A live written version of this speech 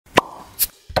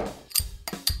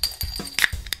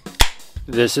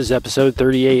This is episode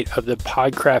 38 of the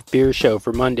Podcraft Beer Show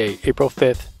for Monday, April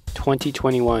 5th,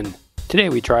 2021. Today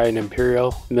we try an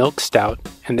Imperial Milk Stout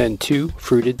and then 2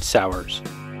 fruited sours.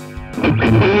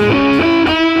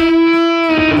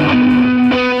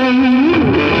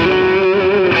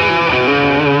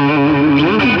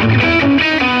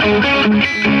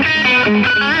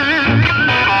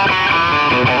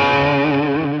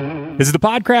 This is the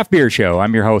Podcraft Beer Show.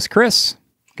 I'm your host, Chris.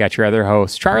 Got your other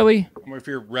host, Charlie. What if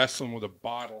you're wrestling with a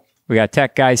bottle? We got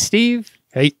tech guy, Steve.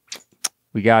 Hey.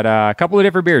 We got a couple of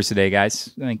different beers today,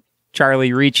 guys. I think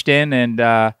Charlie reached in and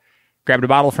grabbed a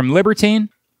bottle from Libertine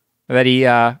that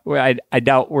I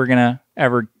doubt we're going to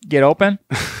ever get open.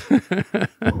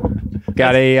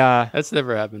 That's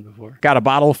never happened before. Got a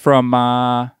bottle from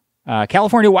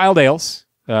California Wild Ales,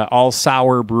 all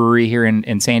sour brewery here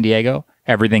in San Diego.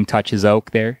 Everything touches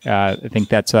oak there. I think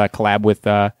that's a collab with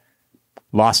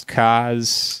Lost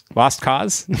Cause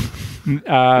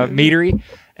Meadery,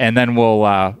 and then we'll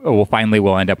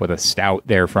end up with a stout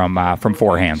there from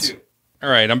Four Hands. All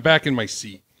right, I'm back in my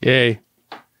seat. Yay.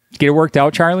 Get it worked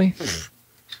out, Charlie?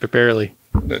 But barely.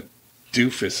 The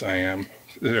doofus I am.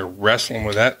 They're wrestling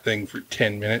with that thing for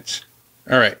 10 minutes.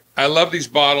 All right, I love these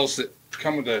bottles that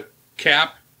come with a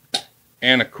cap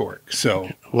and a cork. So,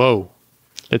 Whoa.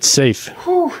 It's safe.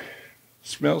 whew,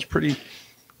 smells pretty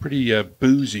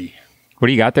boozy. What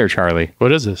do you got there, Charlie?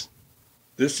 What is this?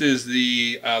 This is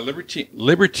the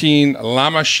Libertine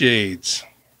Llama Shades.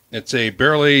 It's a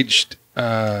barrel-aged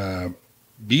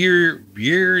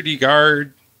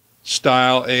Beer-de-Garde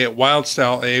style ale, wild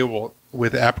style ale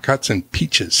with apricots and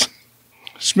peaches.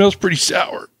 Smells pretty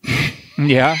sour.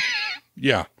 Yeah.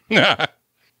 Yeah.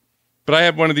 But I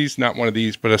had one of these, not one of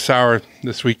these, but a sour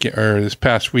this weekend or this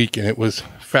past week, and it was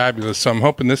fabulous. So I'm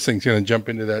hoping this thing's going to jump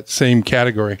into that same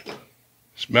category.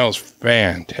 Smells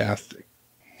fantastic.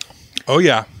 Oh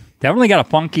yeah, Definitely got a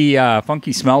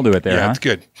funky smell to it there. yeah, huh? it's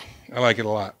good. I like it a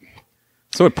lot.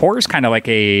 So it pours kind of like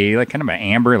kind of an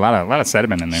amber, a lot of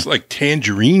sediment in there. It's like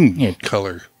tangerine Yeah.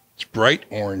 color. It's bright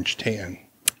orange tan.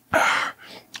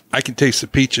 I can taste the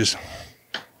peaches.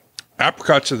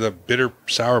 Apricots are the bitter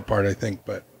sour part, I think,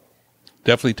 but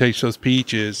definitely taste those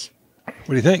peaches. What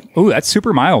do you think? Ooh, that's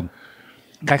super mild.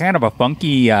 Got kind of a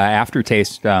funky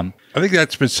aftertaste. I think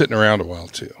that's been sitting around a while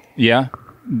too. Yeah,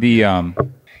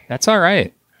 that's all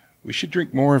right. We should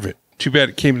drink more of it. Too bad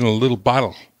it came in a little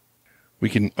bottle. We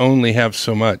can only have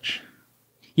so much.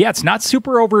 Yeah, it's not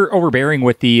super overbearing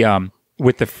with the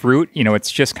fruit. You know,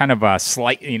 it's just kind of a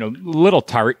slight, little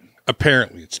tart.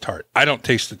 Apparently it's tart. I don't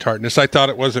taste the tartness. I thought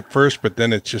it was at first, but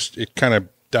then it kind of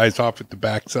dies off at the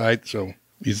backside. So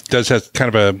it does have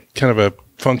kind of a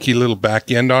funky little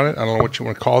back end on it. I don't know what you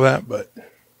want to call that, but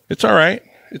it's all right.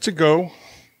 It's a go.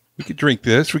 We could drink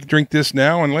this. We could drink this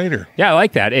now and later. Yeah, I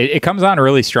like that. It comes on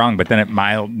really strong, but then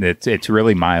it's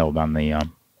really mild on the.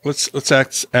 Let's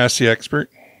ask the expert.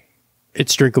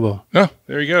 It's drinkable. Oh,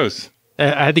 there he goes.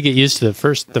 I had to get used to the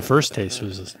first taste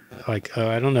was like,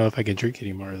 I don't know if I can drink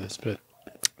any more of this, but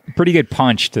Pretty good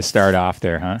punch to start off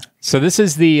there, huh? So this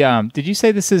is the. Did you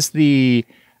say this is the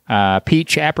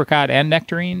peach, apricot, and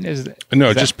nectarine?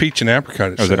 No, just peach and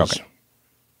apricot. Oh, is it okay?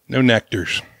 No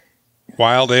nectars.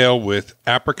 Wild ale with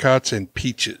apricots and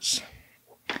peaches.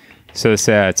 So this,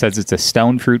 it says it's a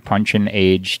stone fruit puncheon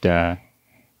aged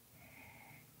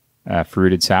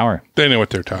fruited sour. They know what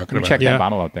they're talking about. Check Yeah. that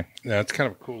bottle out there. Yeah, it's kind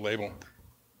of a cool label.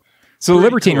 So the Pretty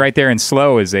Libertine cool. right there in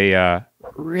slow is a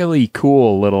really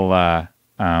cool little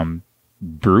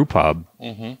brew pub,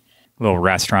 little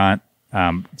restaurant.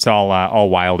 It's all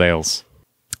wild ales.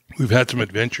 We've had some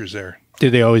adventures there. do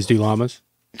they always do llamas?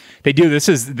 They do.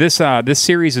 This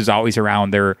series is always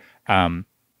around. There's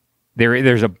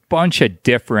a bunch of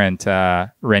different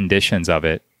renditions of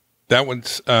it. That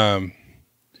one's,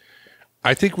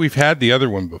 I think we've had the other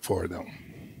one before, though.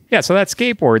 Yeah. So that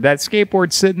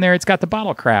skateboard's sitting there. It's got the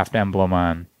Bottle Craft emblem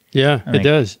on. Yeah, it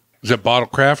does. Is it Bottle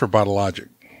Craft or Bottle Logic?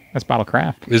 That's Bottle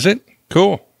Craft. Is it?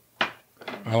 Cool.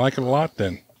 I like it a lot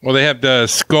then. Well, they have the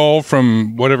skull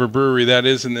from whatever brewery that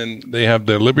is, and then they have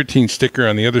the Libertine sticker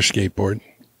on the other skateboard.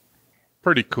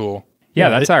 Pretty cool. Yeah,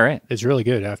 that's all right. It's really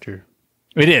good after.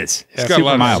 It is. It's got a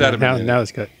lot of mild. sediment. Now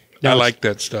it's good. I like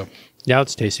that stuff. Now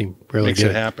it's tasting really Makes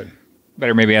good. it happen.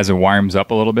 Better maybe as it warms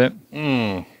up a little bit.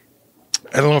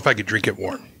 I don't know if I could drink it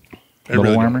warm. A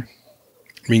little warmer.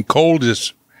 I mean, cold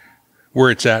is where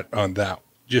it's at on that,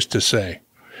 just to say.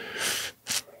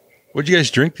 What'd you guys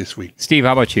drink this week? Steve,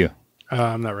 how about you?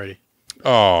 I'm not ready.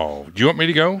 Oh, do you want me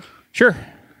to go? Sure.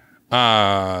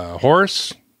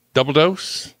 Horace, Double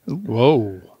Dose,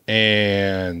 Whoa.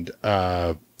 and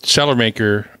Cellar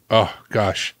Maker. Oh,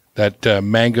 gosh. That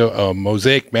mango,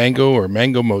 mosaic mango or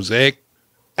mango mosaic.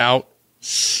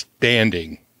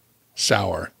 outstanding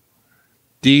sour.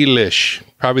 Delish.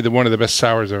 Probably one of the best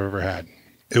sours I've ever had.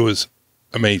 It was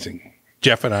amazing.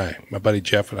 My buddy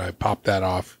Jeff and I popped that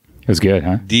off. It was good,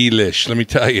 huh? Delish. Let me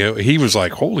tell you, he was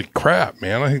like, holy crap,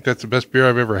 man. I think that's the best beer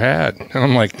I've ever had. And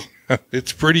I'm like,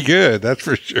 it's pretty good. That's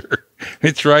for sure.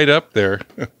 It's right up there.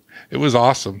 It was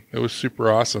awesome. It was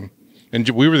super awesome. And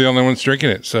we were the only ones drinking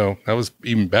it. So that was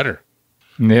even better.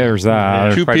 There's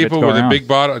two people with a big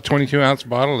bottle, a 22-ounce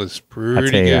bottle is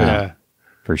pretty good. Yeah.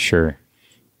 For sure.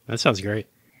 That sounds great.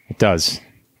 It does.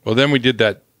 Well, then we did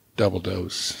that double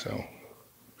dose. So,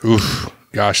 oof,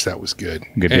 gosh, that was good.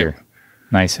 Good beer.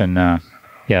 Nice and yeah,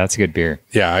 that's a good beer.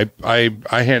 Yeah, I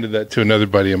handed that to another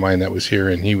buddy of mine that was here,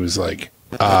 and he was like,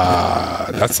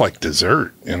 that's like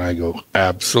dessert. And I go,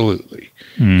 absolutely.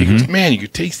 Mm-hmm. He goes, man, you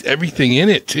could taste everything in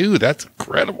it too. That's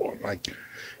incredible. I'm like,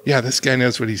 yeah, this guy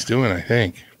knows what he's doing, I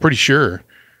think. Pretty sure.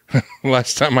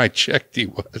 Last time I checked, he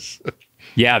was.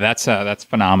 Yeah, that's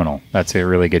phenomenal. That's a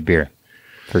really good beer,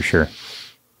 for sure.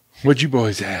 What'd you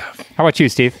boys have? How about you,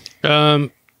 Steve?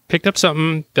 Picked up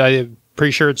something that I'm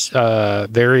pretty sure it's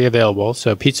very available.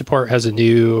 So Pizza Port has a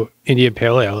new Indian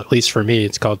Pale Ale, at least for me.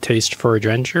 It's called Taste for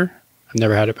Adventure. I've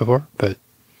never had it before, but it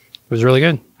was really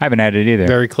good. I haven't had it either.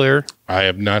 Very clear. I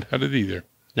have not had it either.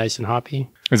 Nice and hoppy.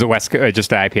 Is it West Coast,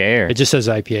 just an IPA? Or? It just says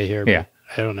IPA here. Yeah.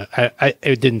 I don't know.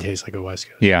 It didn't taste like a West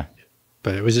Coast. Yeah.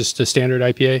 But it was just a standard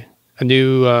IPA. A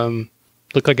new,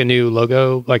 looked like a new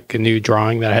logo, like a new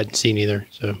drawing that I hadn't seen either.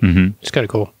 So it's kind of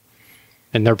cool.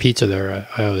 And their pizza there,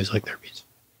 I always like their pizza.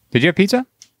 Did you have pizza?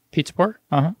 Pizza Port?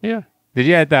 Uh-huh. Yeah. Did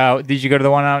you go to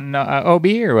the one out in OB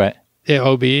or what? Yeah,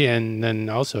 OB, and then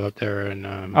also up there in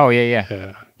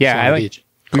Yeah, Beach.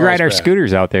 We ride our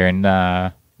scooters out there and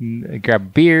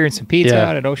grab beer and some pizza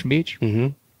out at Ocean Beach. Mm-hmm.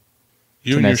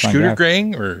 You and your scooter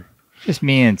gang, or just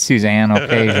me and Suzanne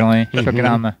occasionally took it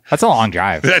on the. That's a long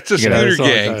drive. That's a scooter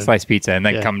gang. Slice pizza and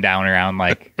then come down around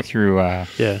like through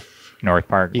North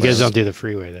Park. You guys don't do the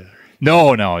freeway there.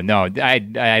 No.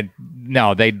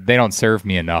 They don't serve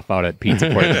me enough out at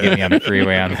Pizza Port to get me on the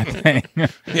freeway on that thing.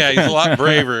 Yeah, he's a lot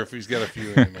braver if he's got a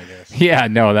few in him, I guess. Yeah,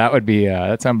 no, that would be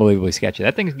that's unbelievably sketchy.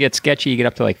 That thing gets sketchy. You get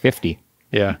up to like 50.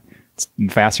 Yeah, it's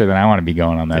faster than I want to be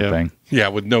going on that thing. Yeah,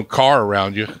 with no car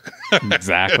around you.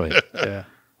 Exactly. Yeah.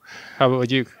 How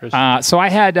about you, Chris? So I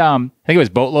had I think it was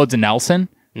Boatloads of Nelson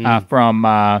from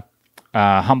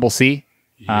Humble Sea.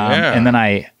 And then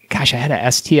I had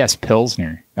a STS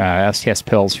Pilsner, STS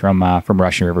Pils from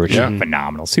Russian River, which is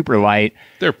phenomenal, super light.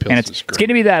 Their Pils and is it's great. going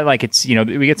to be that, like, it's,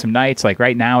 we get some nights, like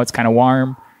right now it's kind of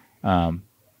warm.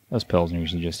 Those Pilsners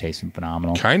usually just taste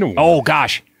phenomenal. Kind of warm. Oh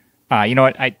gosh. You know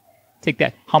what? I take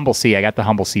that Humble Sea. I got the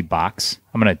Humble Sea box.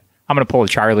 I'm going to pull a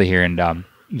Charlie here and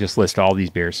just list all these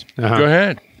beers. Uh-huh. Go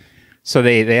ahead. So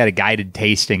they had a guided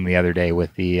tasting the other day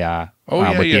with the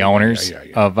the owners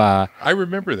of I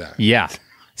remember that. Yeah.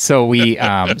 So we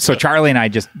so Charlie and I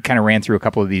just kind of ran through a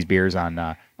couple of these beers on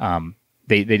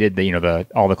they did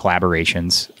all the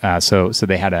collaborations. So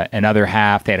they had another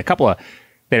half. They had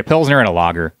a Pilsner and a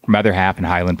lager from Other Half in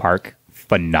Highland Park.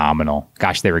 Phenomenal.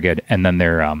 Gosh, they were good. And then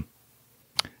their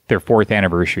 4th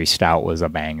anniversary stout was a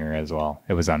banger as well.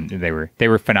 It was they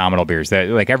were phenomenal beers.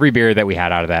 Like every beer that we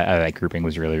had out of that grouping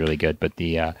was really, really good. But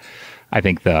I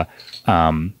think the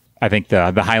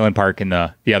Highland Park and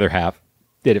the Other Half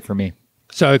did it for me.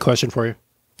 So I have a question for you.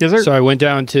 Yes, sir. So I went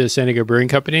down to San Diego Brewing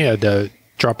Company. I had to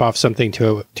drop off something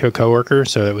to a coworker.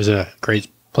 So it was a great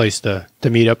place to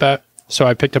meet up at. So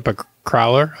I picked up a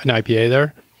Crowler, an IPA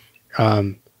there.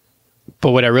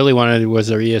 But what I really wanted was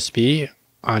their ESB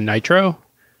on nitro.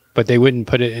 But they wouldn't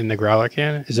put it in the growler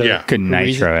can. Is that couldn't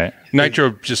nitro it? Nitro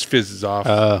just fizzes off.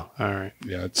 Oh, all right.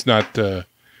 Yeah, it's not.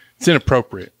 It's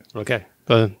inappropriate. Okay,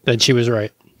 but then she was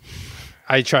right.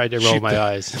 I tried to roll my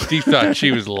eyes. Steve thought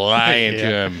she was lying to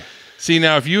him. See,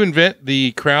 now if you invent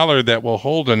the crowler that will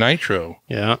hold a nitro,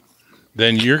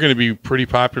 then you're going to be a pretty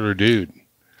popular dude.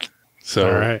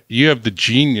 So you have the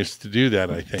genius to do that,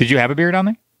 I think. Did you have a beer down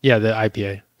there? Yeah, the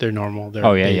IPA. They're normal.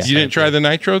 You didn't try the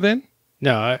nitro then?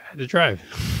 No, I had to drive.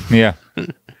 Yeah.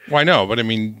 Why no? But I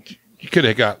mean, you could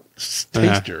have got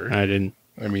taster. I didn't.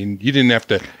 I mean, you didn't have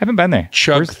to. Haven't been there.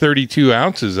 Chug 32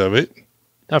 ounces of it.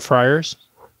 Not Friars.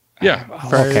 Yeah,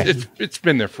 okay. It's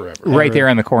been there forever. Right there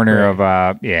on the corner of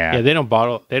Yeah, they don't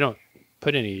bottle. They don't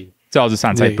put any. It's all just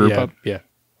on-site brew pub. Yeah.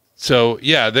 So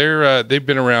they've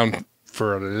been around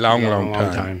for a long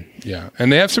time. Yeah,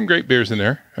 and they have some great beers in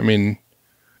there. I mean,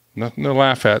 nothing to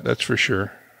laugh at, that's for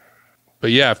sure.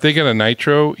 But yeah, if they get a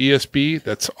nitro ESB,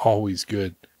 that's always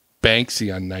good.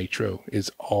 Banksy on nitro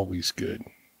is always good.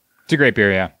 It's a great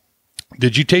beer, yeah.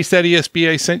 Did you taste that ESB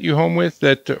I sent you home with?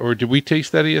 Or did we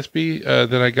taste that ESB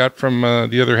that I got from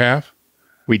the other half?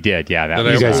 We did, yeah. That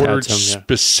You I guys had ordered some, yeah.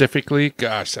 specifically.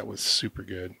 Gosh, that was super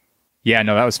good. Yeah,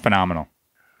 no, that was phenomenal.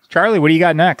 Charlie, what do you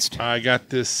got next? I got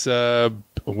this.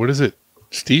 What is it?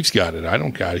 Steve's got it. I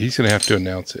don't got it. He's going to have to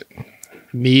announce it.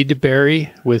 Mead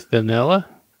berry with vanilla.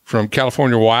 From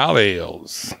California Wild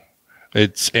Ales. They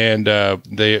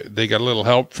got a little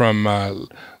help from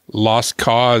Lost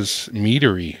Cause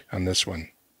Meadery on this one.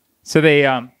 So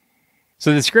so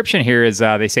the description here is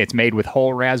they say it's made with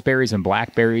whole raspberries and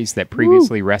blackberries that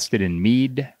previously rested in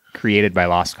mead created by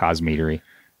Lost Cause Meadery.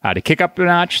 To kick up a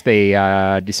notch, they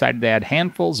decided to add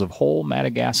handfuls of whole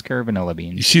Madagascar vanilla You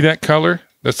beans. see that color?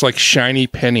 That's like shiny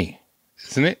penny,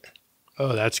 isn't it?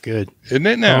 Oh, that's good. Isn't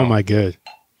it now? Oh my good.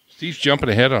 Steve's jumping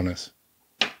ahead on us.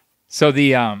 So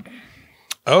the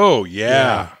Oh,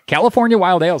 yeah. California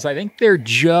Wild Ales, I think they're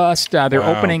just they're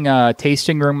opening a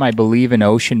tasting room, I believe, in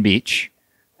Ocean Beach.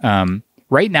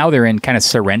 Right now, they're in kind of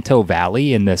Sorrento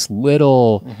Valley in this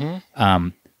little,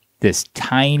 this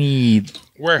tiny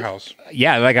Warehouse.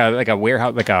 Yeah, like a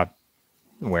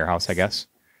warehouse, I guess.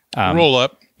 Roll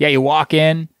up. Yeah, you walk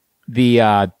in,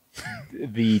 the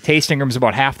tasting room's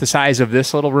about half the size of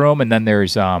this little room, and then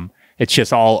there's it's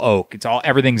just all oak.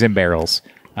 Everyth's in barrels.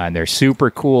 And they're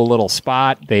super cool little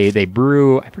spot. They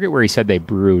brew. I forget where he said they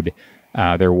brewed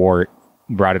their wort,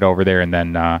 brought it over there, and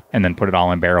then put it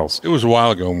all in barrels. It was a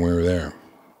while ago when we were there.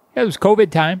 Yeah, it was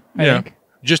COVID time, I think.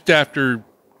 Just after.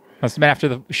 Must have been after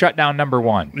the shutdown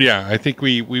 #1. Yeah, I think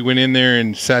we went in there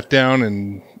and sat down,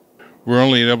 and we're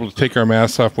only able to take our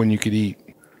masks off when you could eat. What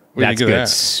do you That's think good. of that?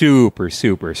 Super,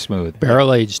 super smooth.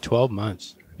 Barrel aged 12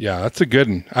 months. Yeah, that's a good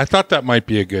one. I thought that might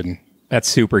be a good one. That's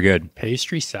super good.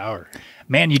 Pastry sour.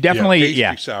 Man, you definitely,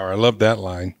 pastry sour. I love that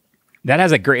line. That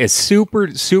has it's super,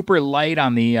 super light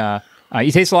on the,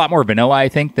 you taste a lot more vanilla, I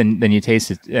think, than you taste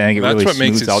it. I think it That's really what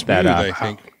makes smooths it out smooth, that, I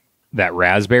think. that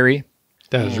raspberry.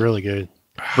 That is really good.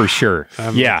 For sure.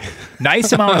 Yeah.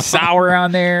 Nice amount of sour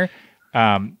on there.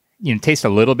 Taste a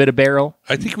little bit of barrel.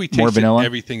 I think we More tasted vanilla?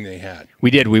 everything they had.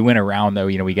 We did. We went around, though.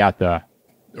 We got the...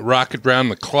 Rocket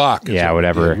round the clock. is Yeah, what we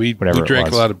whatever- did. We whatever it drank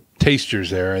was. a lot of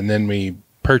tasters there, and then we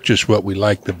purchased what we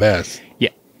liked the best. Yeah.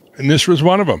 And this was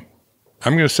one of them.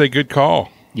 I'm going to say good call.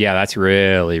 Yeah, that's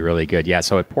really, really good. Yeah,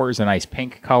 so it pours a nice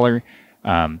pink color.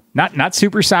 Not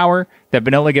super sour. That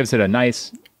vanilla gives it a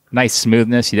nice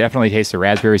smoothness. You definitely taste the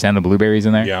raspberries and the blueberries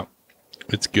in there. Yeah,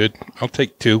 it's good. I'll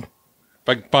take 2. If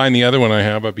I can find the other one I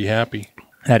have, I'd be happy.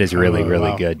 That is really, Oh,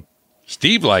 really wow. good.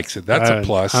 Steve likes it. That's a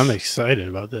plus. I'm excited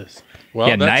about this. Well,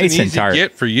 Yeah, that's nice an and easy tart.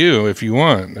 get for you if you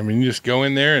want. I mean, you just go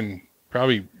in there and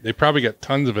they probably got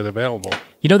tons of it available.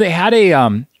 They had a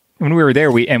when we were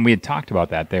there, we had talked about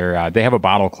that. They have a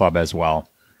bottle club as well.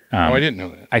 I didn't know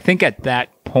that. I think at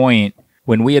that point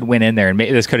when we had went in there, and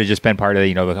this could have just been part of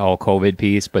the whole COVID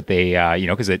piece, but they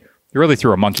because it really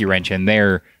threw a monkey wrench in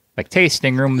there. Like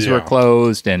tasting rooms were Yeah.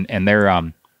 closed, and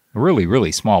they're really,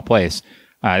 really small place.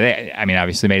 They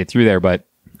obviously made it through there, but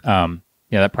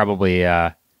that probably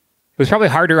it was probably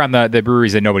harder on the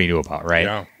breweries that nobody knew about, right?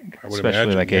 Yeah, I would Especially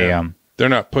imagine. like yeah. They're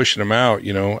not pushing them out.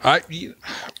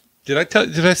 Did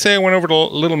I say I went over to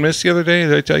Little Miss the other day?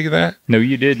 Did I tell you that? No,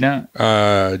 you did not.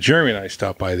 Jeremy and I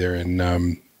stopped by there and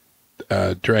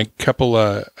drank a couple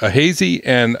a hazy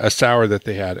and a sour that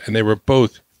they had, and they were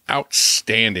both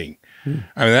outstanding. I mean,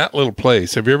 that little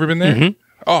place. Have you ever been there? Mhm.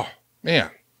 Oh man,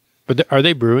 But are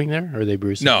they brewing there, or are they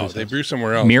brew? no, someplace they else? brew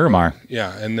somewhere else. Miramar.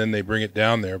 Yeah, and then they bring it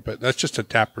down there, but that's just a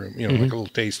tap room, like a little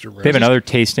taster room. They have another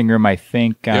tasting room, I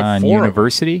think, have on 4 of them.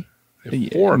 University. They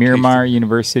have 4 Miramar tasting-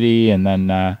 University, and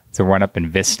then it's a run up in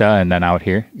Vista, and then out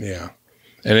here. Yeah,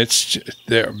 and it's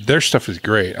their stuff is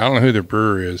great. I don't know who their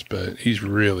brewer is, but he's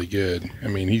really good. I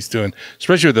mean, he's doing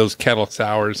especially with those kettle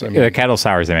sours. I mean, The kettle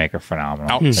sours they make are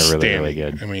phenomenal. They're outstanding. really, really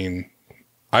good. I mean,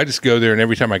 I just go there, and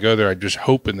every time I go there, I'm just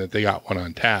hoping that they got one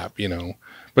on tap,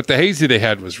 But the hazy they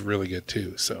had was really good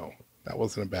too, so that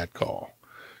wasn't a bad call.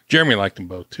 Jeremy liked them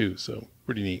both too, so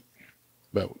pretty neat.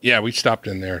 But yeah, we stopped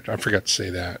in there. I forgot to say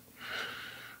that.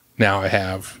 Now I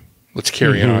have. Let's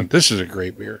carry on. This is a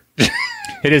great beer.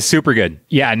 It is super good.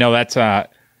 Yeah, no, that's a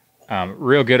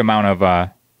real good amount of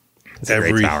that's a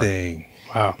great sour. Everything.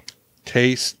 Wow.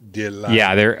 Taste delight.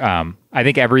 Yeah, they're. I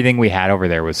think everything we had over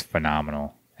there was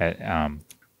phenomenal.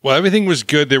 Well, everything was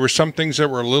good. There were some things that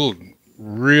were a little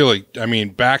really,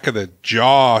 back of the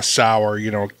jaw sour,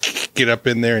 get up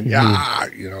in there and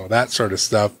that sort of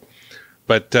stuff.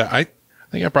 But I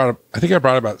think I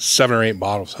brought about 7 or 8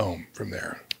 bottles home from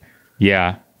there,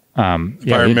 Yeah,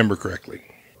 if I remember correctly.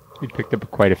 we picked up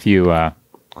quite a few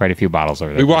bottles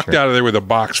over there. We for walked sure. out of there with a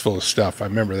box full of stuff. I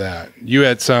remember that. You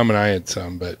had some and I had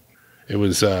some, but It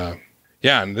was,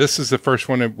 yeah, and this is the first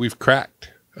one that we've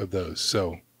cracked of those.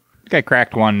 So I think I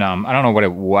cracked one. I don't know what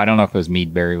it was. I don't know if it was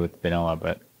mead berry with vanilla,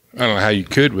 but I don't know how you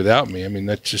could without me. I mean,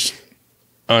 that's just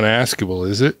unaskable,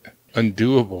 is it?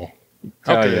 Undoable.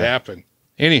 How could it happen?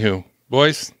 Anywho,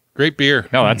 boys, great beer.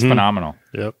 no, that's phenomenal.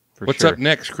 Yep. For What's sure. up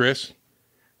next, Chris?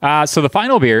 So the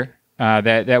final beer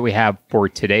that we have for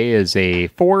today is a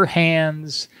Four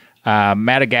Hands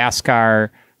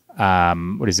Madagascar.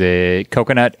 What is it?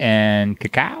 Coconut and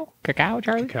cacao? Cacao,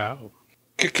 Charlie? Cow.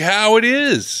 Cacao it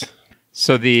is.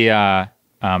 So the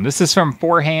this is from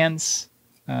Four Hands.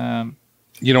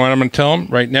 You know what I'm going to tell them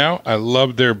right now? I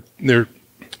love their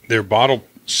bottle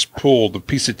spool. The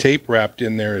piece of tape wrapped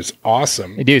in there is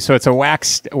awesome. They do. So it's a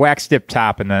wax dip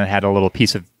top, and then it had a little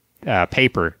piece of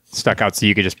paper stuck out, so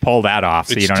you could just pull that off,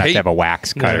 so It's you don't have tape. to have a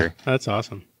wax cutter. Yeah, that's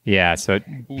awesome. Yeah, so it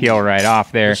peel right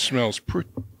off there. It smells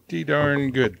pretty darn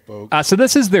good, folks. So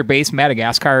this is their base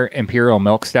Madagascar Imperial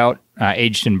Milk Stout,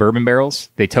 aged in bourbon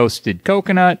barrels. They toasted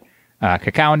coconut,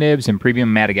 cacao nibs, and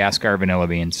premium Madagascar vanilla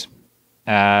beans.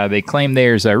 They claim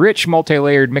there's a rich,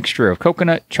 multi-layered mixture of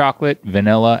coconut, chocolate,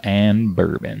 vanilla, and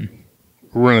bourbon.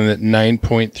 We're running at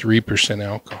 9.3%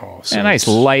 alcohol. So A nice it's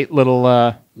light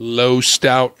little... low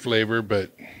stout flavor,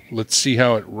 but let's see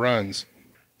how it runs.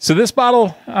 So this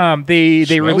bottle, they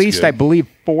Smells released, good. I believe,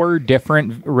 4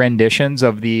 different renditions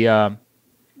of the of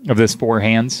this Four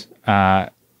Hands.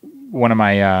 One of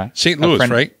my St. a Louis,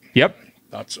 friend- right? Yep.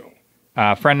 Thought so.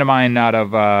 A friend of mine out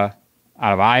of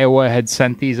Iowa had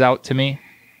sent these out to me.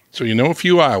 So you know a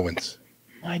few Iowans.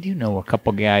 I do know a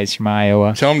couple guys from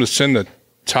Iowa. Tell them to send the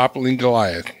toppling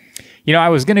Goliath. You know, I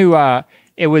was going to.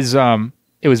 It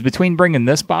was between bringing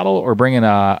this bottle or bringing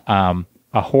a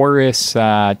Horus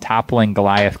Toppling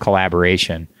Goliath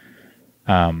collaboration.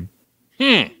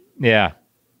 Yeah.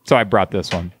 So I brought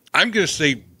this one. I'm going to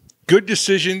say good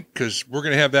decision because we're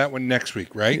going to have that one next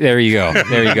week, right? There you go.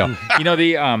 There you go. You know,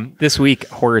 the this week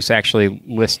Horus actually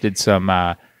listed some.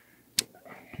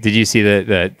 Did you see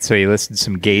so he listed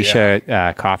some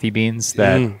geisha coffee beans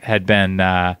that had been.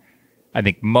 I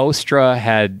think Mostra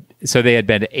had. So they had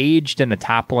been aged in a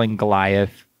Toppling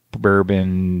Goliath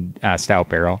bourbon stout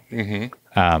barrel.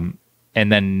 And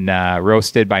then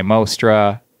roasted by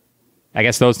Mostra. I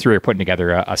guess those three are putting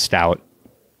together a stout.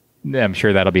 I'm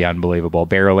sure that'll be unbelievable.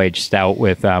 Barrel-aged stout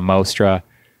with Mostra.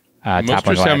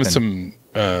 Mostra's having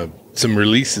some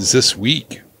releases this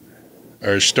week.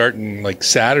 Or starting like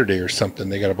Saturday or something.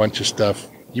 They got a bunch of stuff.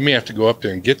 You may have to go up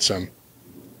there and get some.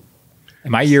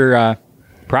 Am I your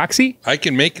proxy? I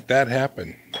can make that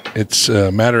happen. It's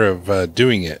a matter of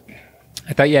doing it.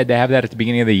 I thought you had to have that at the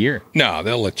beginning of the year. No,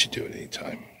 they'll let you do it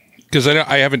anytime. Because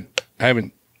I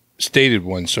haven't stated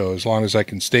one. So as long as I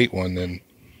can state one, then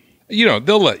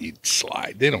they'll let you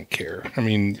slide. They don't care. I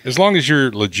mean, as long as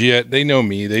you're legit, they know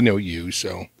me, they know you.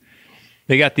 So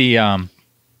They got the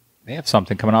they have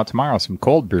something coming out tomorrow, some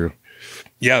cold brew.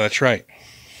 yeah, that's right.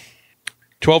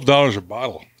 $12 a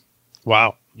bottle.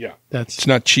 Wow. Yeah, That's it's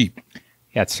not cheap.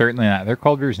 Yeah, it's certainly not. Their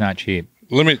cold brew is not cheap.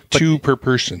 Limit 2 per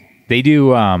person. They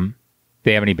do.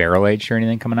 They have any barrel aged or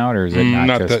anything coming out, or is it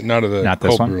not just not of the not this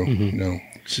cold one? brew. No,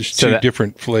 it's just So two that-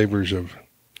 different flavors of.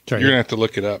 Sorry. You're gonna have to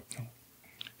look it up.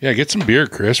 Yeah, get some beer,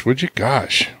 Chris. Would you?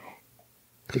 Gosh,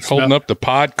 it's holding up the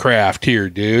Podcraft here,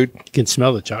 dude. You can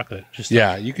smell the chocolate. Just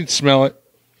Yeah, you can smell it.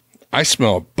 I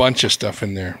smell a bunch of stuff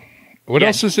in there. What Yeah.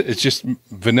 else is it? It's just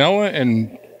vanilla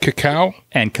and cacao.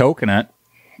 And coconut.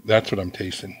 That's what I'm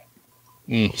tasting.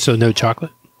 So no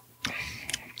chocolate?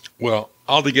 Well,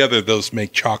 altogether, those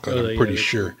make chocolate. Oh, I'm yeah, pretty they-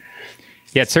 sure.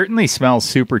 Yeah, it certainly smells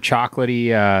super chocolatey.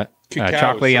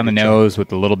 Cacao Chocolatey is on the sort of nose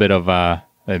with a little bit of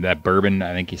that bourbon.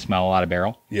 I think you smell a lot of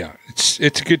barrel. Yeah, it's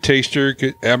a good taster.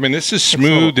 Good, I mean, this is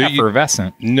smooth. It's a little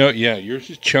effervescent. No, yeah, yours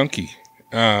is chunky.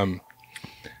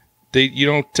 You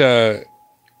don't.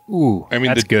 Ooh, I mean,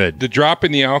 that's good. The drop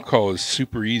in the alcohol is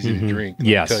super easy to drink.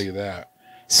 Yes. I'll tell you that.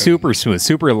 Super smooth,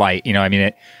 super light. I mean,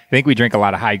 I think we drink a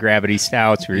lot of high gravity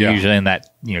stouts. We're Yeah. usually in that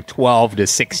 12 to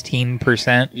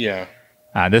 16%. Yeah,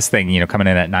 This thing, coming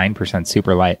in at 9%,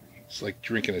 super light. it's like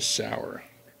drinking a sour.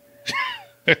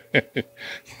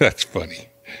 That's funny.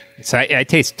 So I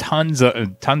taste tons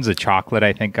of chocolate.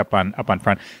 I think up on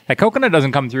front. That coconut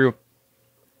doesn't come through.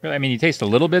 Really, I mean, you taste a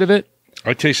little bit of it,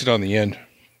 I tasted on the end.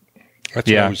 That's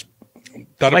Yeah. what I was.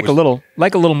 Thought like it was,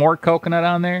 a little more coconut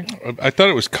on there. I thought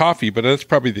it was coffee, but that's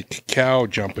probably the cacao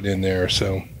jumping in there.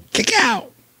 So cacao.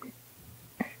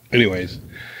 Anyways,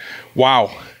 wow.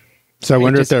 So I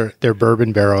wonder if their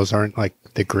bourbon barrels aren't like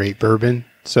the great bourbon,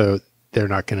 so they're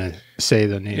not going to say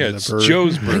the name Yeah, of it's the bourbon.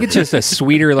 Joe's I think bourbon. it's just a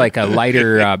sweeter, like a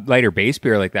lighter base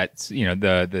beer, like that.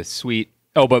 The sweet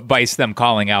Oh, but Vice them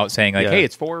calling out saying like, Yeah. "Hey,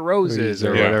 it's 4 roses,"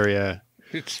 or or Yeah. whatever. Yeah,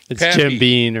 It's it's Pappy. Jim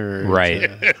Beam or Right.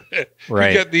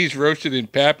 Right. You got these roasted in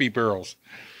Pappy barrels.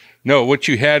 No, what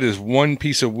you had is one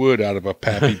piece of wood out of a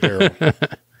Pappy barrel,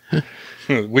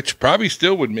 which probably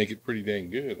still would make it pretty dang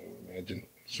good, I would imagine.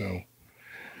 So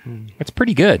It's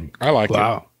pretty good. I like it.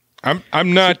 Wow.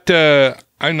 I'm not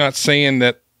saying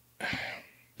that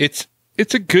it's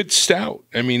a good stout.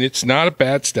 I mean, it's not a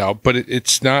bad stout, but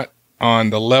it's not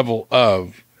on the level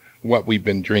of what we've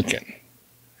been drinking.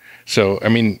 So, I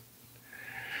mean,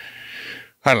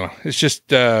 I don't know. It's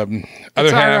just other all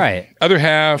half, right. other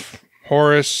half.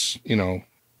 Horace,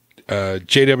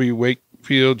 J.W.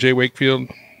 Wakefield, J. Wakefield.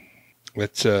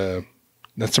 That's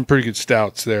some pretty good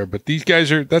stouts there. But these guys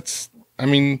that's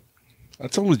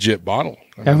a legit bottle.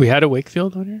 Have we had a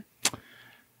Wakefield on here?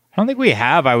 I don't think we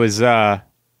have. I was that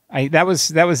was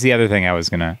the other thing I was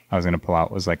gonna pull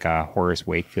out was like a Horace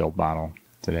Wakefield bottle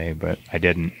today, but I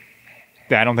didn't.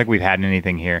 I don't think we've had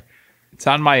anything here. It's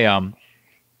on my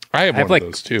I have one like of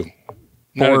those too.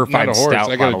 4 or 5 a Horace. stout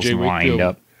I got a bottles J. lined Wakefield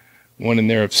up. one in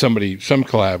there of some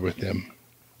collab with them.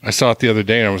 I saw it the other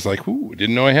day and I was like, ooh,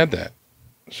 didn't know I had that.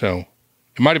 So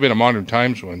it might have been a Modern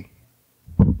Times one.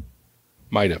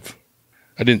 Might have.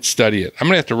 I didn't study it. I'm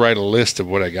going to have to write a list of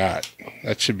what I got.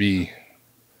 That should be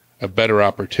a better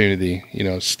opportunity.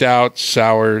 Stouts,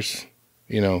 sours,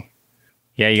 Yeah,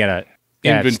 you gotta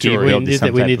Inventory. Steve, We build need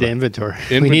some we type need of- the inventory.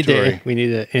 Inventory. We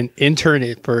need an intern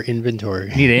it for inventory.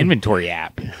 We need an inventory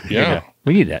app. Yeah.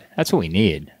 We need that. That's what we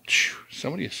need.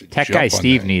 Somebody has to Tech jump guy on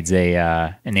Steve that. needs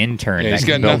an intern Yeah, that he's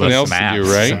can got build nothing us some else to apps,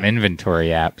 do, right? some inventory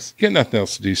apps. You got nothing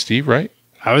else to do, Steve, right?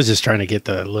 I was just trying to get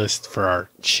the list for our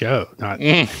show, not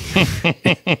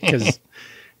because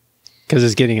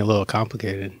it's getting a little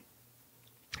complicated.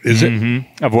 Is it?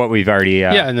 Mm-hmm. Of what we've already.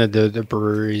 Yeah, and the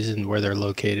breweries and where they're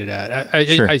located at.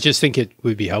 Sure. I just think it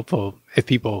would be helpful if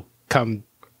people come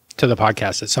to the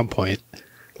podcast at some point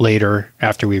later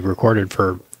after we've recorded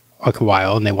for a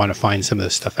while and they want to find some of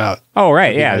this stuff out. Oh,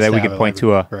 right. Yeah, Nice that to we have could it point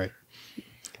to a. right,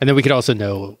 and then we could also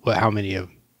know how many of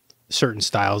certain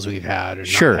styles we've had or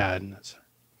Sure. not had. And that's-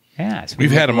 Yeah, so We've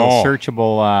make had a 'em little all.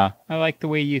 Searchable. I like the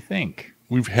way you think.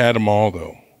 We've had them all,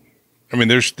 though. I mean,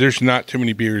 there's not too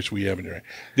many beers we haven't done.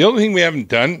 The only thing we haven't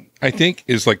done, I think,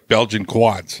 is like Belgian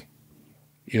quads.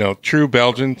 True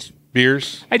Belgian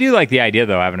beers. I do like the idea,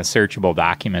 though, having a searchable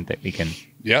document that we can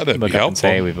Yeah, that'd look be up and say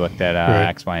helpful. we've looked at Right.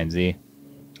 X, Y, and Z.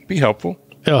 Be helpful.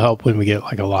 It'll help when we get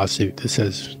like a lawsuit that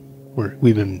says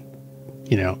we've been,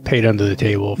 paid under the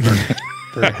table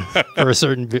for a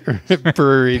certain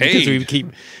brewery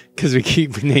because we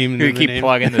keep naming We them. keep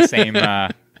plugging the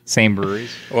same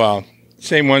breweries. Well,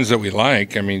 same ones that we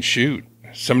like. I mean, shoot.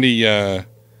 Somebody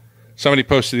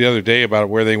posted the other day about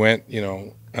where they went,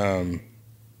 to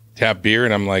have beer,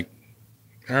 and I'm like,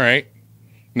 all right.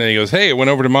 And then he goes, hey, I went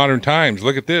over to Modern Times.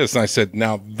 Look at this. And I said,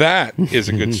 now that is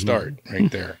a good start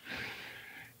right there.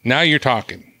 Now you're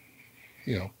talking.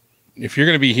 If you're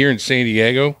going to be here in San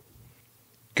Diego,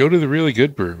 go to the really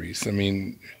good breweries. I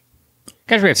mean,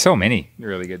 Gosh, we have so many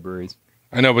really good breweries.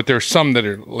 I know, but there's some that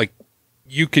are like,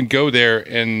 you can go there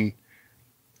and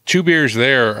 2 beers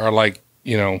there are like,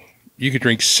 you could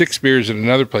drink 6 beers at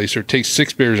another place or take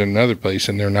 6 beers at another place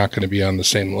and they're not going to be on the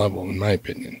same level, in my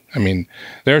opinion. I mean,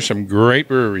 there are some great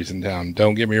breweries in town.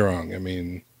 Don't get me wrong. I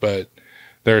mean, but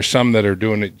there are some that are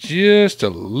doing it just a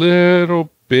little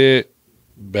bit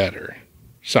better.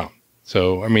 Some.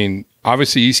 So, I mean,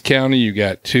 obviously East County, you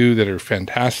got 2 that are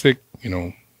fantastic,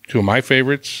 2 of my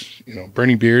favorites,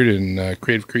 Burning Beard and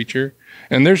Creative Creature.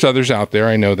 And there's others out there,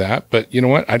 I know that, but you know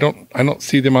what? I don't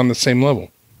see them on the same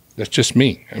level. That's just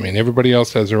me. I mean, everybody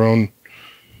else has their own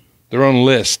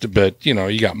list, but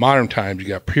you got Modern Times, you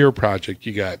got Pure Project,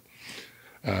 you got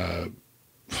then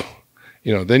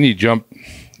you jump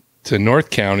to North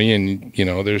County and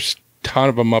there's a ton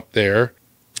of them up there.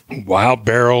 Wild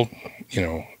Barrel,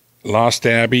 Lost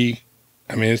Abbey.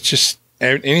 I mean, it's just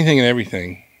anything and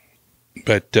everything.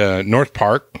 But North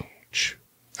Park,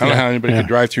 I don't know how anybody could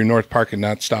drive through North Park and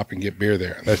not stop and get beer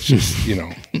there. That's just,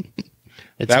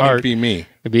 It's that hard. would be me.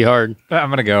 It'd be hard. I'm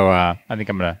gonna go. I think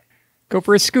I'm gonna go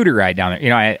for a scooter ride down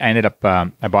there. I ended up.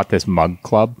 I bought this mug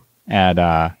club at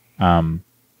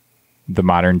the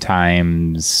Modern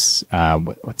Times.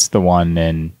 What's the one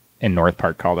in North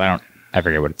Park called? I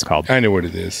forget what it's called. I know what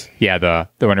it is. Yeah, the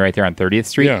one right there on 30th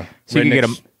Street. Yeah, So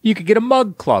right you could get a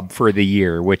mug club for the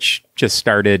year, which just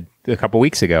started a couple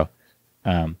weeks ago.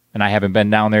 And I haven't been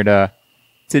down there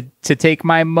to take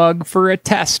my mug for a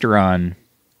test run.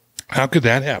 How could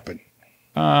that happen?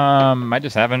 I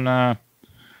just haven't.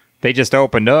 They just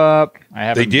opened up. I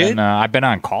haven't. They did? I've been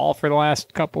on call for the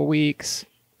last couple weeks.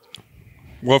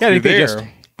 Well, if Yeah, you're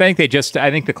there,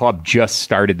 I think the club just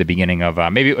started the beginning of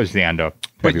maybe it was the end of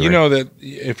but February. you know that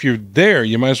if you're there,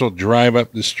 you might as well drive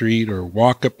up the street or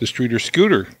walk up the street or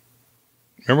scooter.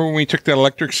 Remember when we took that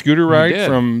electric scooter ride did.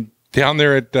 from down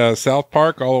there at South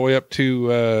Park all the way up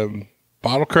to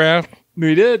Bottlecraft?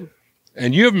 We did.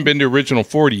 And you haven't been to Original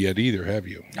 40 yet either, have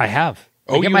you? I have.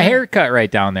 Oh, I get you my have? hair cut right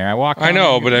down there. I walked. I down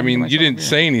know, there but I and mean, myself you a didn't beer.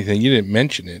 say anything. You didn't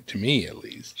mention it to me, at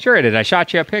least. Sure, I did. I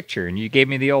shot you a picture, and you gave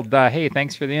me the old "Hey,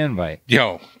 thanks for the invite."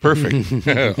 Yo, perfect.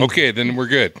 Okay, then we're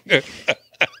good.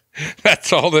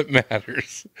 That's all that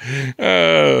matters.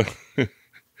 As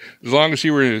long as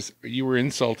you were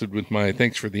insulted with my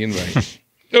thanks for the invite.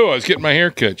 Oh, I was getting my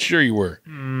hair cut. Sure you were.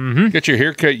 Mm-hmm. Got your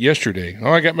hair cut yesterday.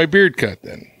 Oh, I got my beard cut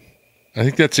then. I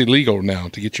think that's illegal now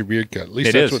to get your beard cut. At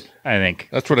least It that's is. what I think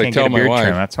that's what I Can't tell get a my beard wife.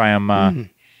 Trim. That's why I'm.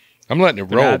 I'm letting it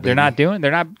roll. They're not doing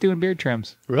beard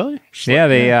trims. Really? Yeah,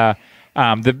 they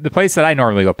the place that I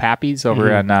normally go, Pappy's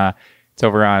over on it's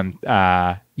over on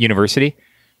University.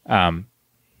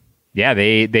 Yeah,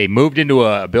 they moved into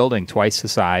a building twice the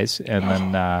size, and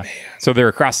then so they're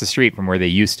across the street from where they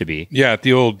used to be. Yeah, at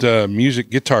the old music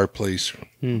guitar place.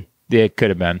 It could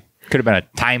have been a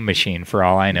time machine for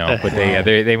all I know, but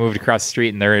they moved across the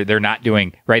street, and they're not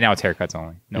doing right now. It's haircuts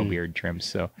only, no beard trims.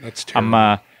 So That's terrible.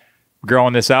 I'm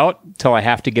growing this out till I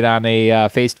have to get on a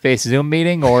face-to-face Zoom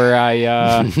meeting, or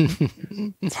I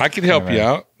could help you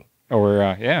out.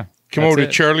 yeah, Come over to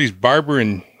Charlie's Barber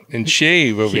and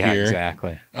shave over yeah, here.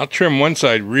 exactly. I'll trim one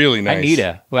side really nice.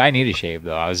 I need a shave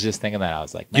though. I was just thinking that. I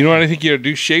was like, You know what I think you ought to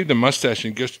do? Shave the mustache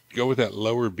and just go with that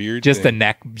lower beard. just thing.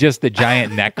 the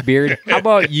giant neck beard. How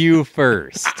about you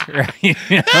first? Right?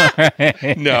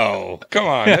 Right? No, come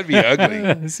on, that'd be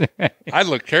ugly. I'd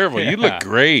look terrible. You'd look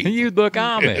great. You'd look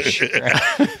Amish.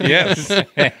 Yes,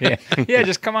 Yeah,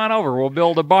 just come on over. We'll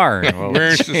build a barn.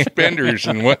 wearing suspenders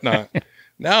and whatnot.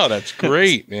 No, that's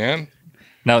great, man.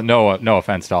 No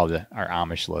offense to all our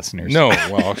Amish listeners. No,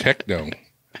 well, heck no.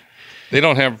 They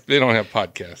don't have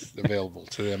podcasts available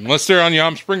to them unless they're on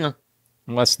Yom Springer.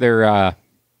 Unless they're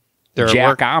They're at Jack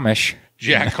work. Amish.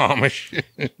 Jack Amish.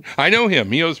 I know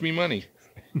him. He owes me money.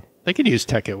 They can use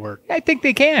tech at work. I think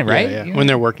they can, right? Yeah, yeah. When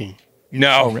they're working.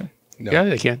 No. really? No. Yeah,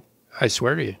 they can. I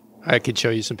swear to you. I could show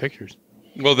you some pictures.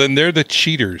 Well, then they're the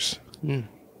cheaters.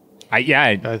 I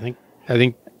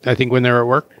think when they're at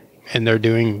work and they're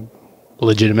doing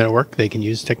legitimate work, they can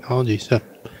use technology. So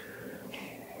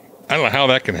I don't know how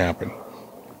that can happen.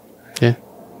 yeah,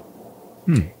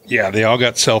 Yeah, they all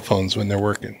got cell phones when they're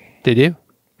working. they do.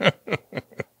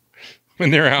 When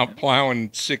they're out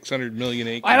plowing 600 million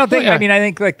acres. I don't think. yeah. I mean, I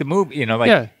think like the movie. You know, like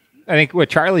Yeah. I think what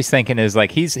Charlie's thinking is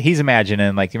like he's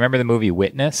imagining like you remember the movie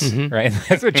Witness, right?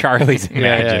 That's what Charlie's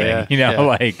imagining. yeah, You know,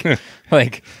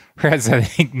 like whereas I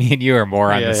think me and you are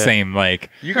more on Yeah, the yeah. same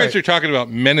like. You guys are talking about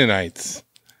Mennonites,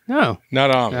 No, not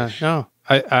Amish. no.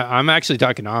 I'm actually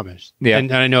talking Amish. Yeah.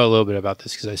 and I know a little bit about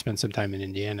this because I spent some time in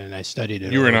Indiana and I studied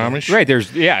it. You were an a little bit. Amish? Right. There's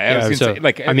I was gonna so, say,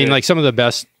 like I mean, like some of the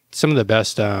best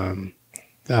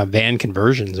van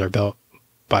conversions are built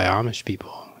by Amish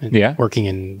people. And Yeah. working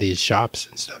in these shops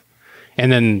and stuff. And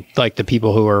then like the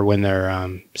people who are when they're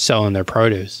selling their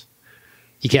produce,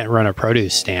 you can't run a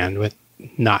produce stand with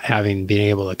not being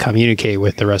able to communicate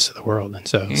with the rest of the world. And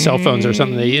so cell phones are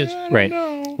something they use right.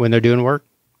 when they're doing work,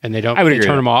 and they don't. I would they agree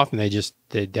turn with them off, and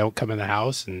they don't come in the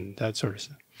house and that sort of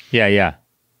stuff. Yeah.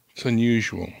 It's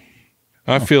unusual.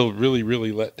 I feel really,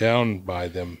 really let down by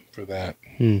them for that.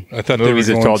 I thought Movies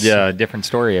they have were told going you a different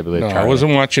story, I believe. No, I Charlie.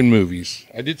 wasn't watching movies.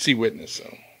 I did see Witness,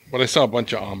 though. But I saw a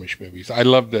bunch of Amish movies. I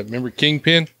loved that. Remember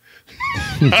Kingpin?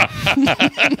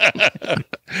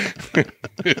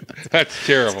 That's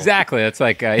terrible. Exactly. That's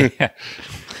like yeah.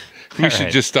 We should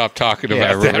right. just stop talking Yeah,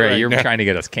 about that right You're now. trying to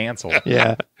get us canceled.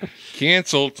 Yeah,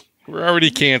 Canceled. We're already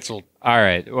canceled. All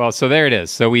right. Well, so there it is.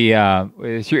 So we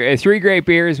three great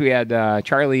beers. We had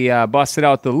Charlie busted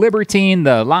out the Libertine,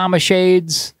 the Llama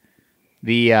Shades.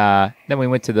 Then we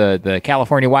went to the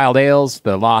California Wild Ales,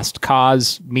 the Lost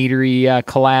Cause meadery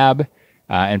collab,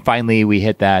 and finally we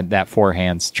hit that Four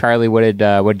Hands. Charlie, what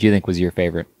did you think was your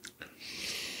favorite?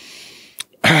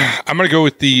 I'm going to go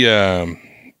with the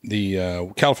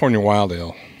California Wild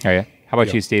Ale. Oh yeah. How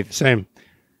about you, Steve? same.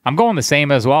 I'm going the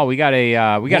same as well. We got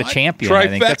a What? champion. I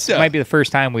think that Trifecta. might be the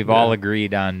first time we've all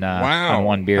agreed on Wow. on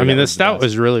one beer. I mean, that the stout best.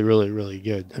 was really, really, really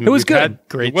good. I mean, It was we've good. had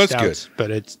great It was stouts, but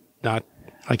it's not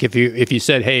like if you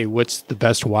said, "Hey, what's the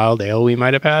best wild ale we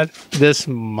might have had?" This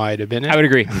might have been it. I would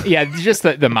agree. Yeah, just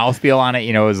the mouthfeel on it,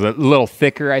 you know, was a little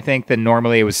thicker, I think, than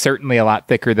normally. It was certainly a lot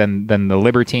thicker than the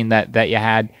Libertine that you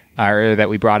had, or that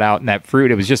we brought out. And that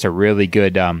fruit, it was just a really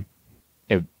good,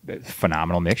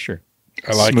 phenomenal mixture.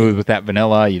 I like smooth with that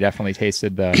vanilla. You definitely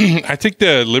tasted the. I think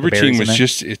the Libertine was in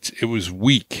just it was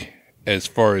weak as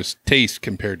far as taste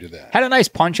compared to that. Had a nice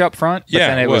punch up front, but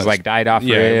then it was like died off.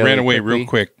 Yeah, it ran away real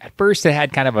quick. At first, it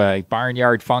had kind of a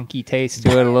barnyard funky taste to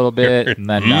it a little bit, and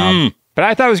then but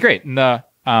I thought it was great. And the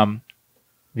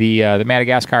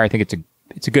Madagascar, I think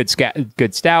it's a good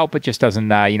stout, but just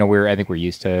doesn't I think we're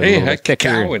used to. Hey, it had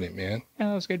cacao in it, man. Yeah,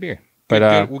 that was good beer.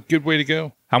 But good way to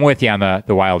go. I'm with you on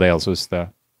the wild ales was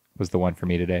the one for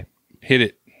me today. Hit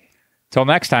it. Till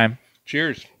next time.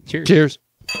 Cheers. Cheers.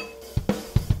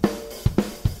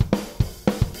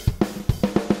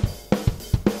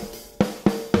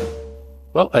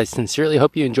 Well, I sincerely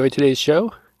hope you enjoyed today's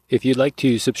show. If you'd like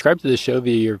to subscribe to the show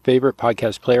via your favorite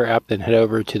podcast player app, then head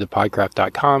over to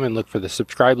thepodcraft.com and look for the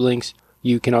subscribe links.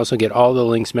 You can also get all the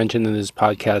links mentioned in this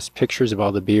podcast, pictures of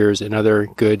all the beers, and other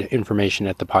good information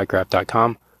at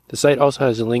thepodcraft.com. The site also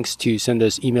has links to send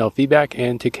us email feedback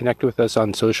and to connect with us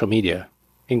on social media.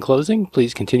 In closing,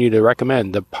 please continue to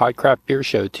recommend the Podcraft Beer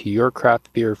Show to your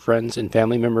craft beer friends and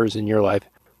family members in your life.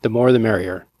 The more the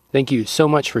merrier. Thank you so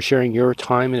much for sharing your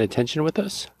time and attention with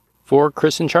us. For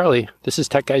Chris and Charlie, this is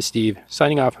Tech Guy Steve,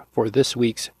 signing off for this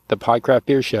week's The Podcraft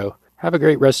Beer Show. Have a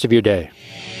great rest of your day.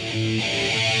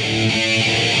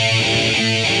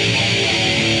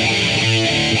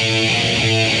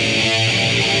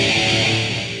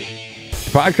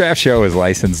 The Podcraft Show is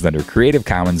licensed under Creative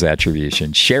Commons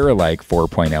Attribution Share Alike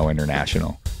 4.0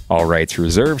 International. All rights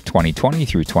reserved 2020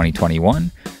 through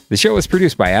 2021. The show is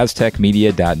produced by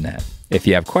AztecMedia.net. If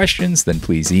you have questions, then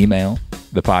please email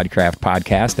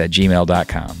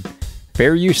thepodcraftpodcast@gmail.com.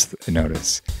 Fair use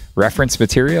notice. Reference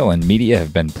material and media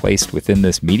have been placed within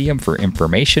this medium for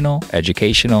informational,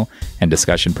 educational, and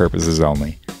discussion purposes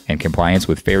only, in compliance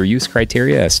with fair use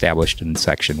criteria established in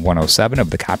Section 107 of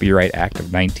the Copyright Act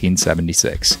of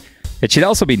 1976. It should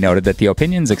also be noted that the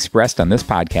opinions expressed on this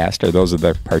podcast are those of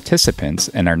the participants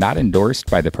and are not endorsed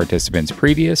by the participants'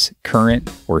 previous, current,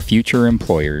 or future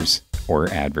employers or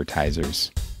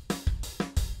advertisers.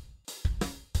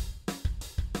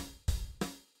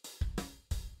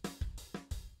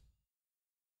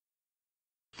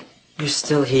 You're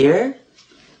still here?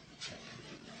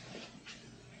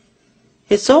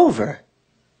 It's over.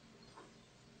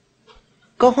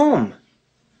 Go home.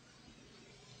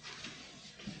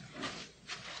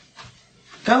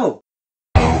 Go.